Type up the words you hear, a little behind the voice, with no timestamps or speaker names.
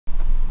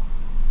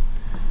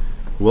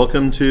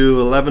Welcome to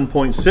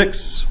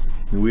 11.6.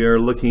 We are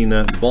looking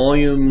at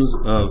volumes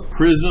of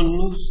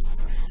prisms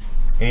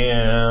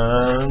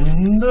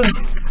and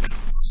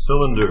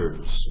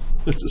cylinders.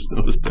 I just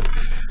noticed I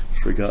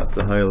forgot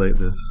to highlight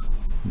this.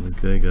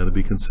 Okay, got to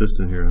be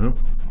consistent here, huh?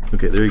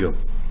 Okay, there you go.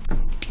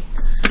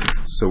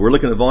 So we're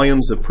looking at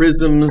volumes of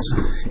prisms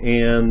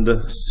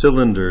and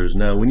cylinders.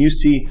 Now, when you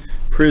see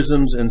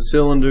prisms and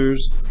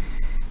cylinders,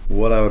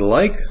 what I would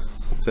like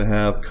to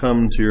have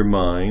come to your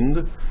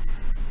mind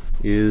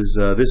is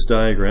this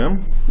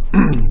diagram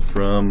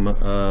from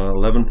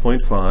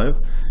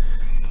 11.5,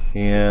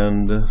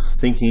 and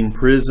thinking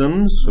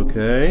prisms,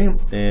 okay,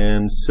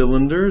 and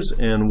cylinders,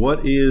 and what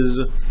is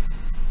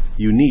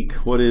unique,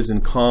 what is in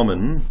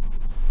common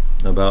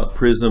about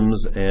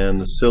prisms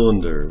and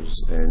cylinders.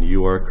 And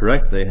you are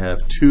correct, they have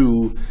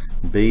two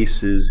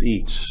bases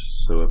each.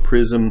 So a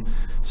prism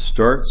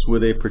starts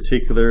with a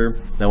particular,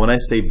 now when I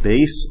say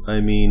base,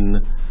 I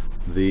mean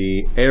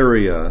the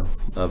area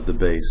of the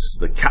base,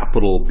 the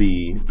capital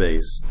B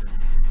base.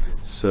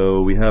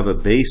 So we have a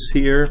base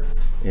here,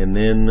 and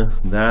then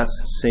that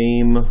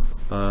same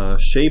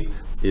shape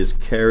is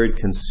carried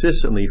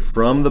consistently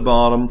from the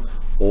bottom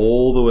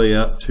all the way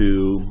up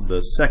to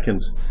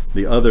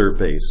the other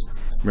base.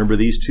 Remember,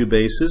 these two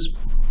bases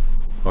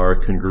are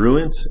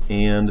congruent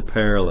and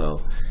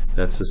parallel.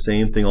 That's the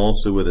same thing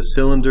also with a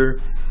cylinder.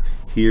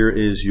 Here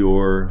is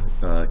your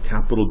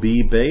capital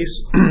B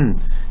base,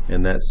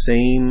 and that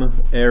same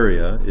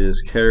area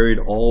is carried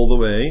all the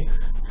way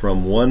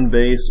from one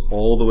base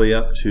all the way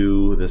up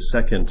to the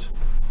second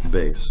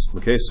base.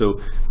 Okay,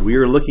 so we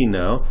are looking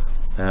now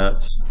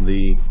at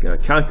the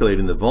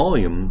calculating the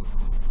volume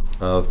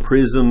of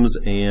prisms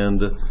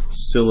and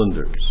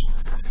cylinders.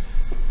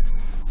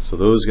 So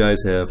those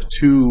guys have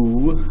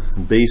two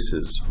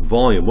bases.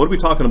 Volume. What are we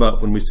talking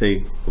about when we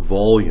say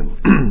volume?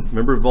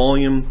 Remember,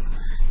 volume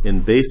in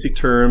basic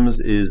terms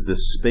is the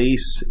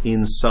space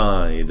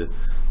inside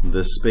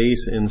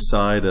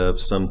of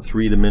some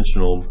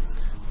three-dimensional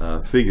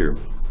figure.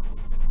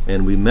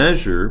 And we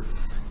measure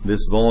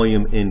this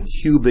volume in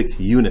cubic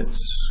units.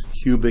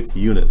 Cubic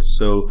units.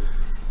 So,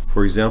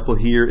 for example,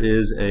 here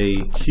is a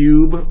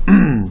cube,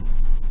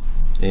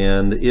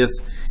 and if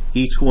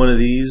each one of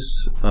these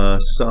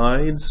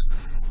sides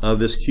of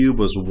this cube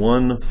was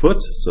 1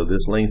 foot, so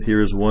this length here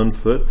is 1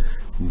 foot,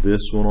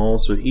 this one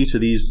also, each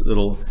of these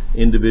little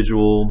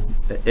individual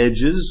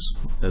edges,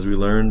 as we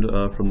learned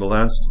from the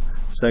last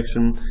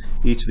section,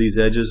 each of these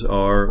edges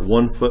are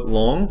 1 foot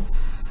long.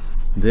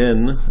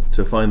 Then,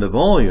 to find the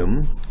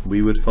volume,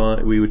 we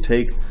would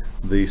take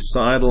the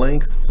side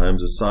length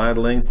times the side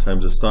length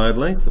times the side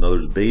length, in other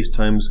words, base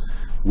times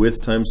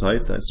width times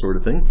height, that sort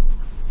of thing.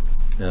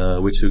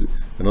 Which,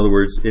 in other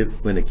words,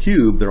 in a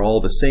cube, they're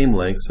all the same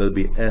length, so it'd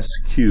be s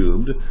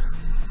cubed.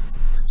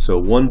 So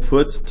 1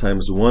 foot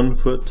times 1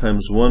 foot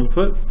times 1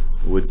 foot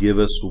would give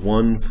us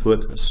 1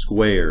 foot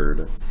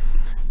squared.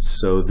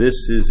 So this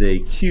is a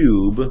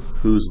cube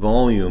whose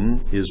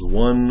volume is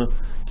 1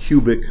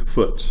 cubic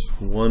foot.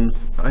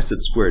 I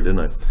said squared, didn't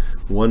I?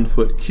 1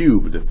 foot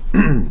cubed.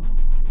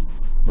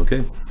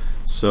 Okay,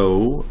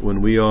 so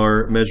when we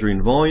are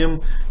measuring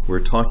volume,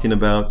 we're talking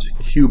about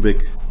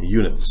cubic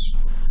units.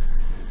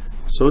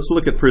 So let's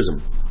look at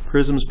prism.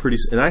 Prism's pretty,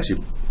 and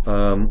actually,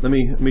 let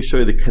me show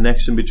you the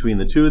connection between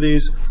the two of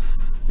these,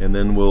 and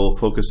then we'll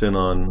focus in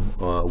on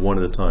one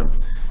at a time.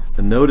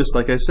 And notice,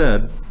 like I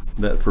said,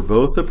 that for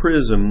both the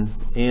prism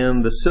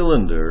and the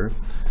cylinder,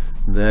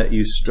 that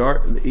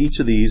each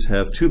of these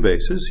have two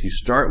bases. You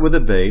start with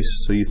a base,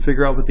 so you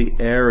figure out what the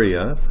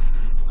area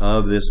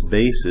of this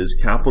base is,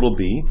 capital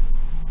B,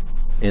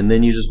 and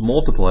then you just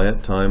multiply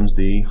it times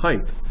the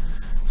height.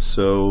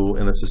 So,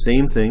 and it's the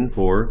same thing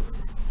for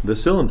the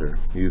cylinder.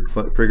 You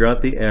figure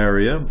out the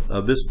area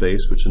of this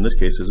base, which in this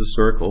case is a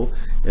circle,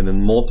 and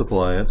then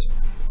multiply it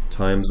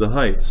times the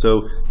height.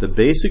 So the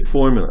basic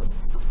formula,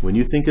 when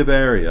you think of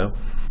area,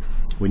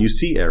 when you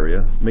see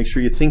area, make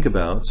sure you think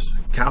about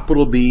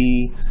capital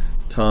B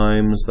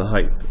times the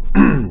height.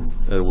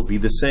 It will be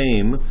the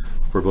same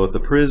for both the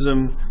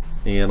prism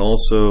and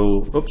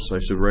also, oops, I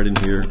should write in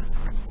here,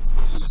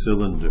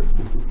 cylinder.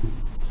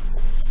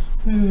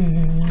 Here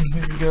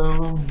we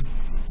go.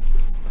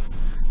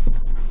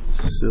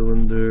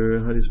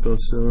 Cylinder, how do you spell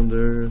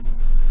cylinder?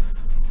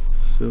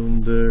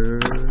 Cylinder,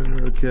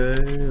 okay,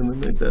 and then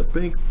make that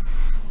big.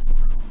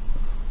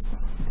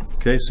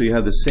 Okay, so you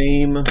have the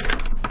same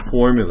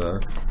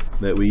formula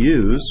that we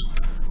use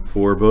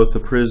for both the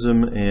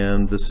prism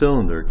and the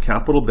cylinder.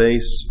 Capital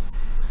base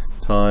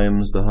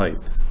times the height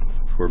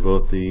for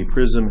both the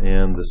prism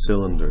and the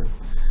cylinder.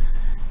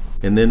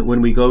 And then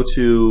when we go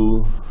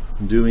to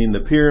doing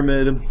the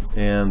pyramid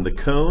and the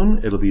cone,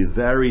 it'll be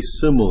very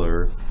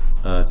similar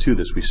to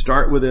this. We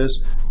start with this,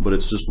 but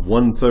it's just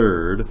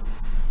 1/3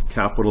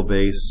 capital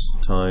base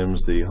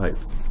times the height.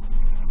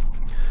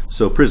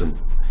 So prism.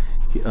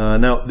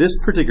 Now this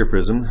particular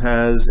prism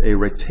has a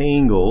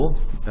rectangle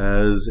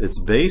as its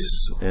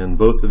base, and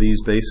both of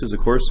these bases, of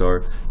course,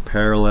 are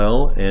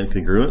parallel and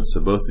congruent,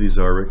 so both of these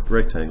are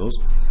rectangles.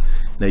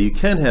 Now you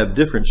can have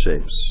different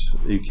shapes.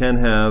 You can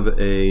have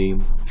a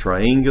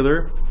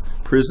triangular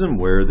prism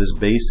where this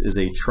base is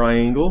a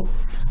triangle.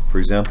 For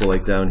example,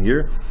 like down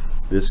here,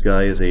 this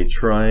guy is a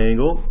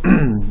triangle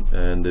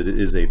and it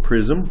is a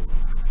prism.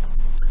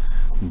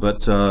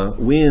 But so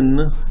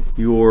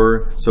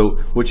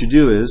what you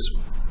do is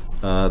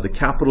the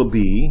capital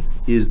B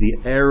is the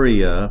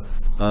area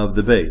of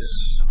the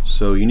base.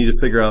 So you need to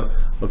figure out,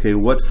 okay,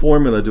 what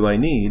formula do I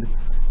need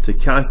to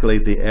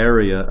calculate the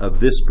area of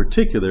this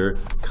particular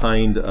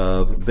kind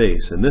of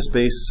base? And this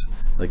base,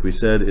 like we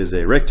said, is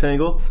a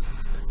rectangle,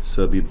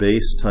 so it'd be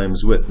base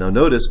times width. Now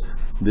notice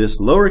this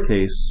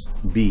lowercase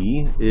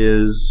b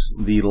is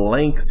the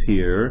length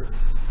here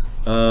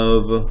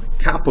of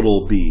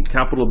capital B.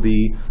 Capital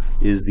B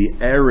is the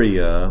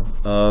area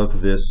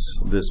of this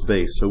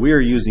base. So we are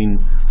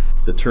using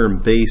the term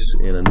base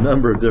in a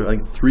number of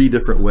different, like 3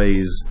 different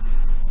ways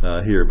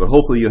here, but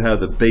hopefully you have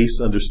the base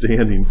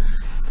understanding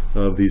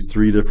of these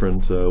 3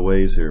 different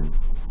ways here.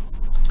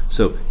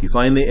 So you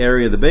find the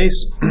area of the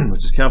base,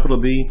 which is capital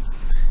B,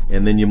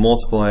 and then you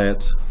multiply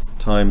it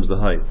times the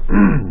height.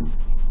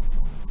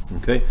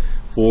 Okay,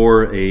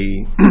 for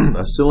a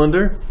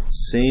cylinder,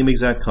 same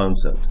exact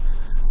concept.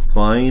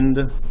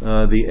 Find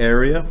the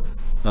area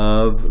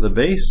of the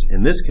base.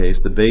 In this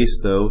case, the base,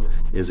 though,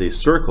 is a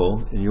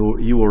circle, and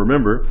you will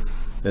remember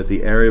that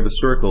the area of a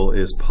circle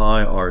is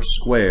pi r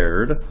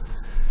squared.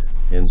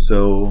 And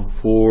so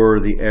for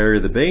the area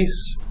of the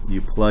base,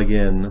 you plug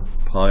in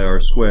pi r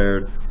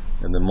squared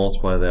and then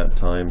multiply that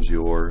times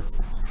your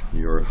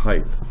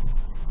height.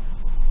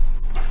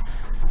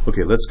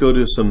 Okay, let's go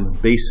to some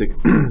basic,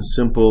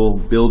 simple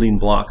building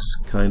blocks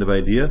kind of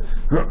idea.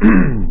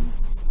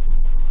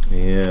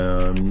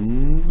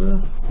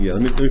 And yeah,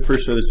 let me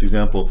first show this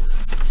example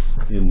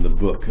in the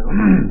book.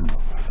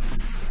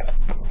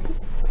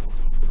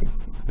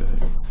 Okay.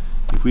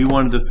 If we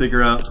wanted to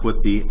figure out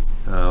what the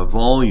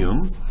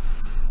volume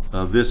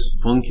of this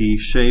funky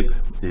shape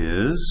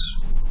is,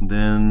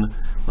 then,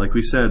 like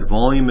we said,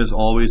 volume is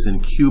always in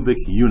cubic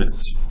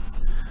units.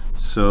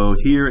 So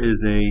here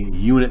is a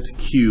unit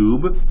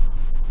cube.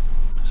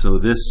 So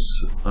this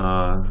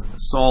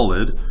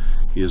solid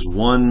is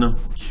 1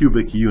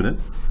 cubic unit.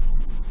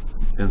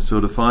 And so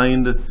to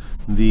find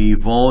the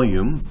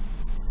volume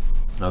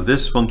of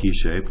this funky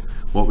shape,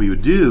 what we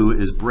would do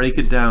is break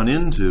it down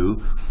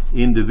into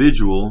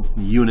individual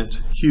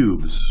unit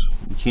cubes.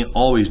 You can't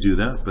always do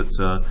that, but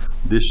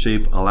this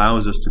shape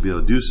allows us to be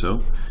able to do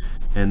so.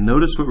 And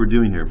notice what we're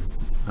doing here.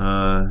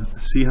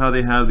 See how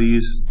they have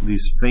these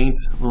faint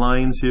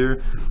lines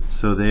here?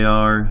 So they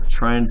are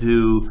trying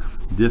to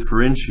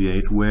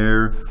differentiate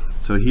where,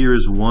 so here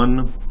is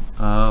one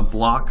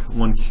block,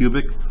 1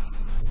 cubic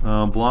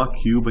block,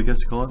 cube I guess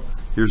you call it.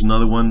 Here's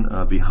another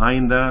one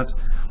behind that,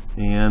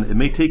 and it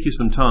may take you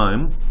some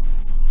time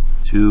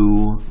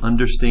to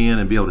understand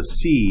and be able to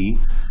see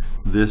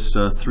this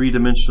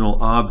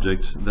 3-dimensional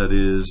object that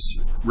is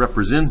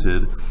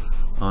represented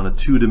on a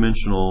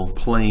 2-dimensional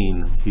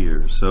plane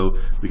here. So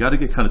we got to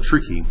get kind of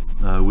tricky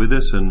with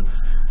this and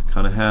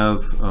kind of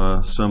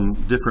have some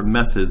different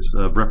methods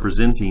of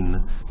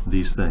representing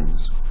these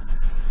things.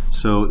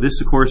 So this,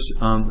 of course,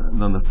 on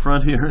the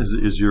front here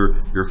is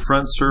your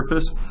front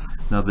surface.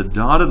 Now the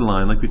dotted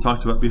line, like we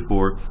talked about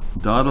before,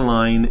 dotted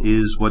line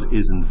is what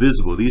is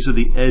invisible. These are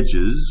the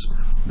edges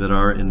that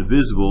are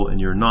invisible and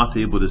you're not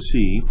able to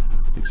see,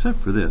 except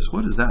for this.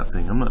 What is that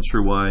thing? I'm not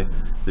sure why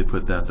they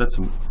put that. That's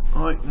a,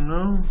 oh,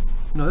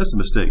 no, that's a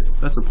mistake.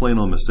 That's a plain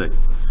old mistake.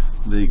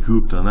 They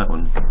goofed on that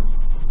one.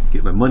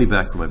 Get my money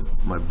back for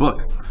my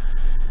book.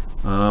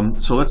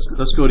 So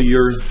let's go to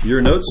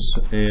your notes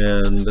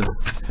and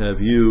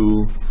have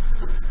you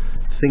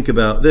think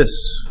about this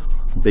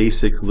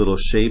basic little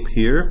shape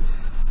here,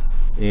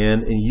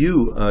 and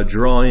you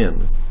draw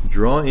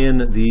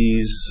in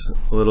these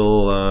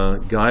little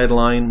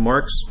guideline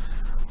marks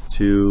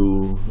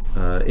to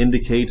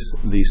indicate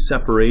the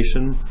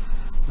separation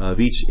of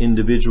each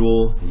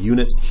individual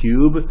unit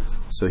cube.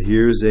 So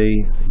here's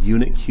a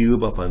unit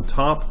cube up on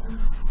top,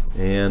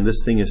 and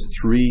this thing is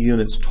 3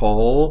 units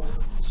tall.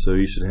 So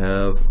you should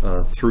have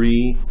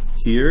 3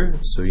 here.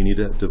 So you need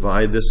to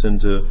divide this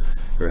into,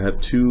 or have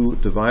 2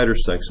 divider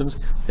sections.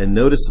 And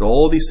notice that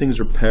all these things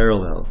are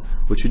parallel.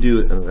 What you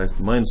do,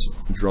 mine's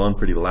drawn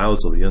pretty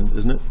lousily,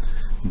 isn't it?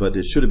 But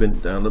it should have been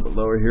down a little bit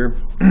lower here.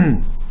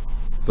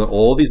 But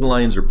all these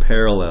lines are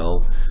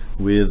parallel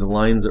with the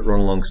lines that run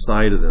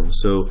alongside of them.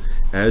 So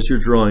as you're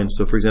drawing,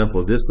 so for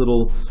example, this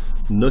little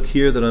nook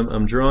here that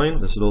I'm drawing,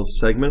 this little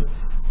segment,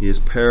 is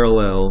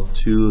parallel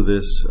to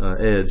this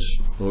edge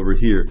over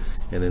here.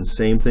 And then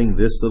same thing,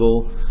 this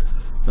little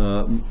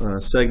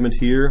segment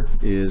here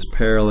is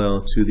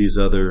parallel to these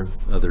other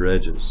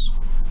edges.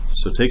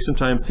 So take some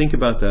time, think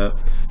about that,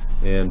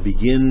 and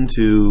begin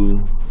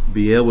to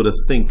be able to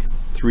think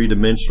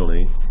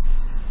 3-dimensionally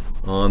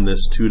on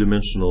this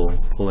 2-dimensional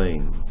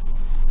plane.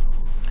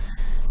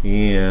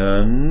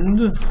 And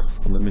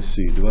let me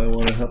see, do I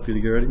want to help you to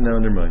get ready? No,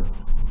 never mind.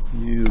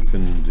 You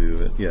can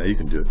do it. Yeah, you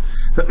can do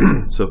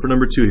it. So for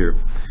number 2 here,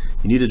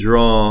 you need to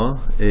draw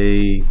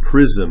a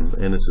prism,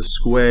 and it's a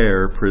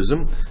square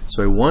prism.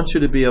 So I want you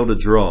to be able to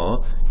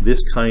draw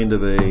this kind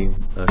of a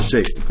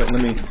shape. In fact,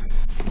 let me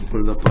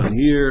put it up on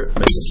here,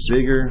 make it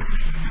bigger,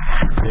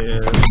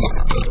 and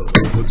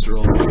the books are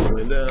all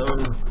falling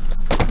down.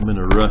 I'm in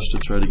a rush to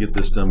try to get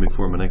this done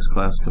before my next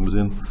class comes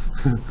in.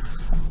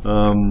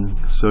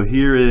 So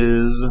here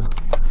is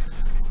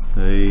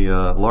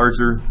a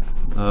larger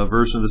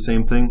version of the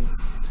same thing.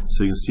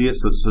 So you can see it.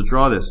 So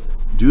draw this.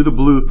 Do the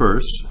blue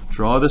first.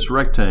 Draw this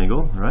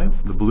rectangle, right?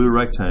 The blue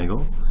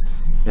rectangle.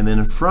 And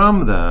then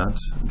from that,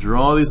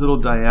 draw these little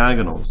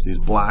diagonals, these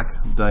black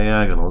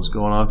diagonals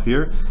going off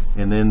here.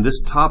 And then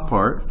this top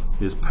part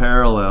is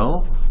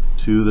parallel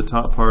to the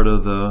top part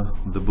of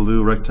the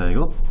blue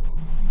rectangle.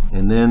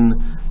 And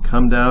then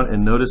come down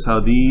and notice how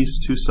these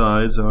two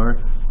sides are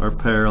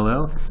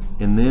parallel.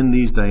 And then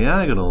these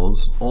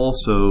diagonals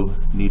also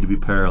need to be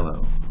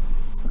parallel.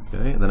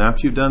 Okay, and then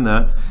after you've done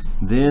that,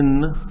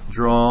 then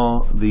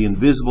draw the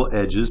invisible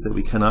edges that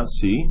we cannot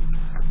see.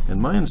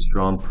 And mine's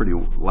drawn pretty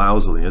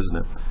lousily, isn't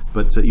it?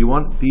 But you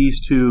want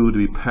these two to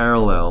be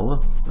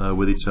parallel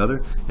with each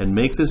other, and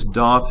make this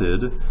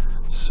dotted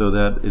so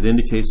that it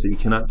indicates that you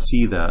cannot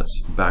see that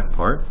back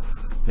part.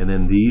 And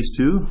then these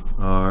two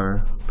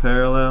are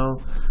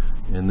parallel,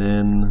 and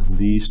then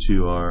these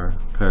two are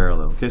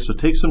parallel. Okay, so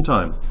take some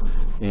time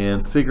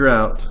and figure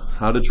out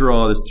how to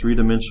draw this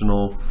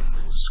three-dimensional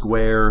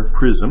square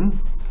prism,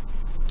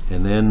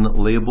 and then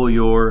label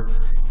your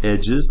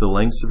edges, the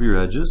lengths of your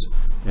edges.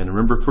 And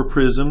remember, for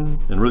prism,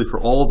 and really for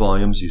all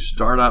volumes, you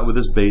start out with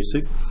this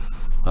basic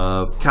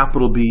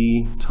capital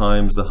B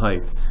times the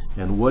height.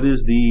 And what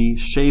is the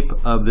shape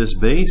of this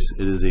base?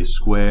 It is a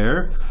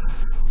square.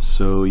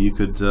 So you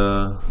could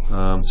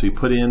so you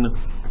put in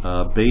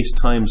base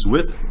times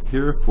width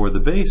here for the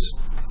base,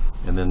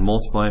 and then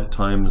multiply it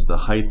times the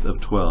height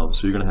of 12.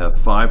 So you're going to have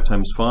 5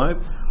 times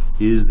 5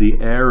 is the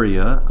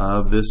area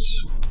of this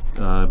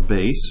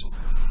base,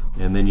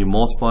 and then you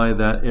multiply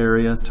that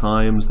area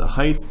times the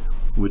height,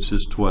 which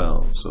is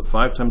 12. So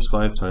 5 times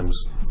 5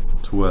 times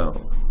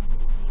 12.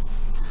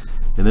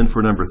 And then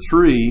for number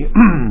 3,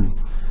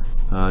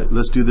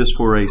 let's do this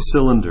for a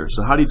cylinder.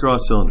 So how do you draw a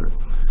cylinder?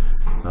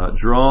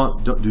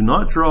 Do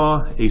not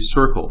draw a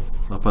circle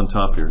up on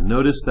top here.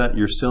 Notice that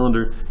your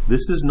cylinder,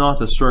 this is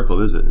not a circle,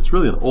 is it? It's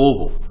really an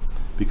oval,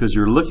 because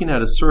you're looking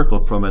at a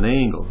circle from an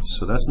angle.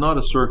 So that's not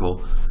a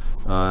circle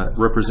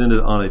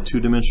represented on a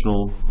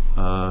two-dimensional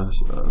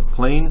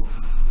plane,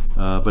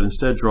 but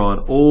instead draw an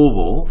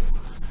oval.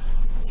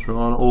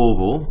 Draw an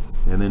oval,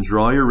 and then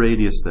draw your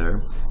radius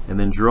there, and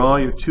then draw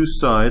your two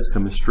sides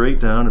coming straight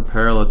down and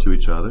parallel to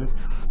each other,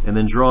 and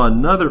then draw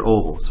another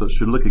oval. So it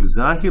should look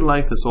exactly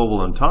like this oval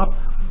on top,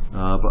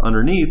 but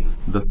underneath,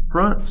 the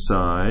front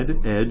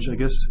side edge, I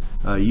guess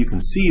you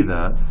can see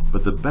that,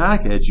 but the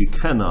back edge you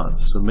cannot.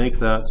 So make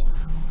that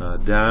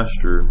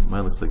dashed, or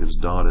mine looks like it's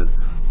dotted,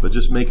 but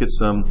just make it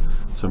some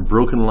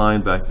broken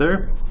line back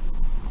there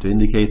to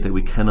indicate that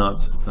we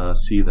cannot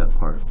see that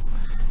part.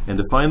 And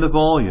to find the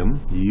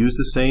volume, you use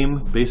the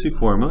same basic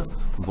formula.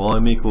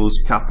 Volume equals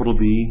capital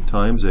B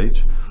times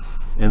H.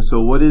 And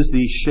so what is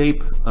the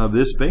shape of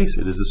this base?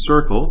 It is a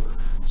circle.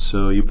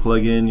 So you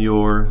plug in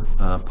your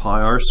pi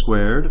r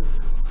squared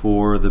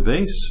for the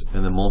base,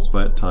 and then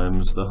multiply it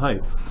times the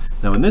height.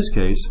 Now in this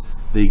case,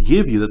 they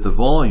give you that the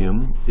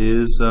volume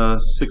is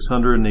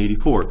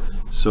 684.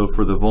 So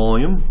for the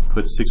volume,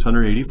 put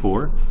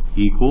 684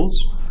 equals,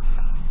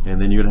 and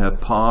then you're going to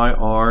have pi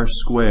r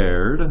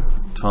squared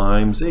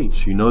times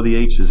h. You know the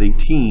h is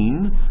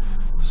 18,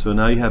 so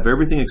now you have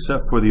everything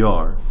except for the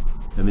r.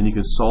 And then you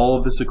can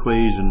solve this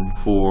equation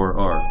for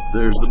r.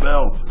 There's the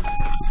bell.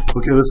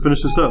 Okay, let's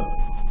finish this up.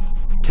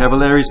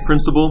 Capillaries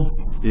Principle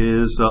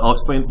is, I'll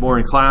explain more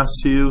in class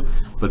to you,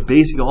 but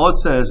basically all it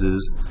says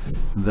is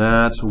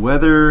that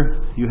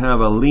whether you have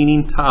a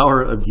leaning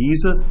tower of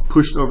Giza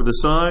pushed over the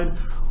side,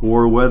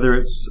 or whether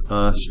it's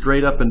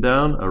straight up and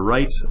down, a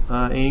right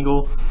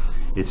angle,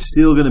 it's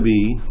still going to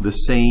be the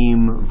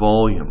same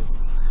volume.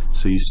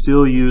 So you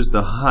still use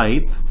the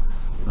height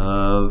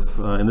of,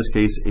 in this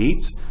case,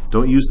 8.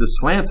 Don't use the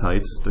slant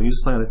height, but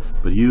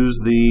use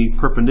the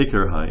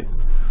perpendicular height.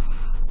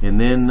 And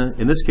then,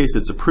 in this case,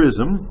 it's a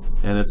prism,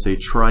 and it's a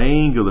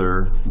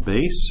triangular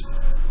base.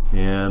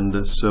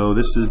 And so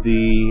this is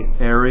the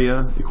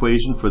area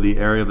equation for the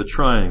area of the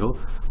triangle.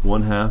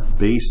 1/2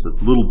 base,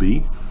 little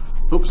b.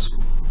 Oops,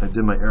 I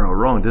did my arrow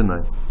wrong, didn't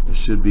I? It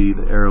should be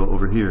the arrow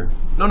over here.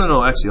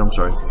 No, actually, I'm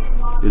sorry.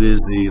 It is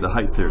the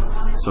height there.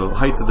 So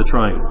height of the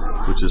triangle,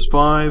 which is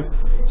 5.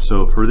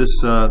 So for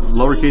this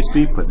lowercase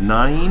b, put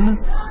 9.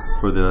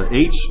 For the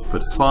h,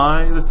 put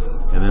 5.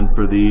 And then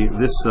for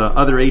this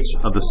other h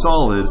of the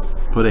solid,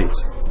 put 8.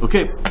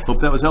 Okay, hope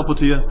that was helpful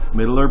to you.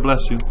 May the Lord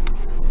bless you.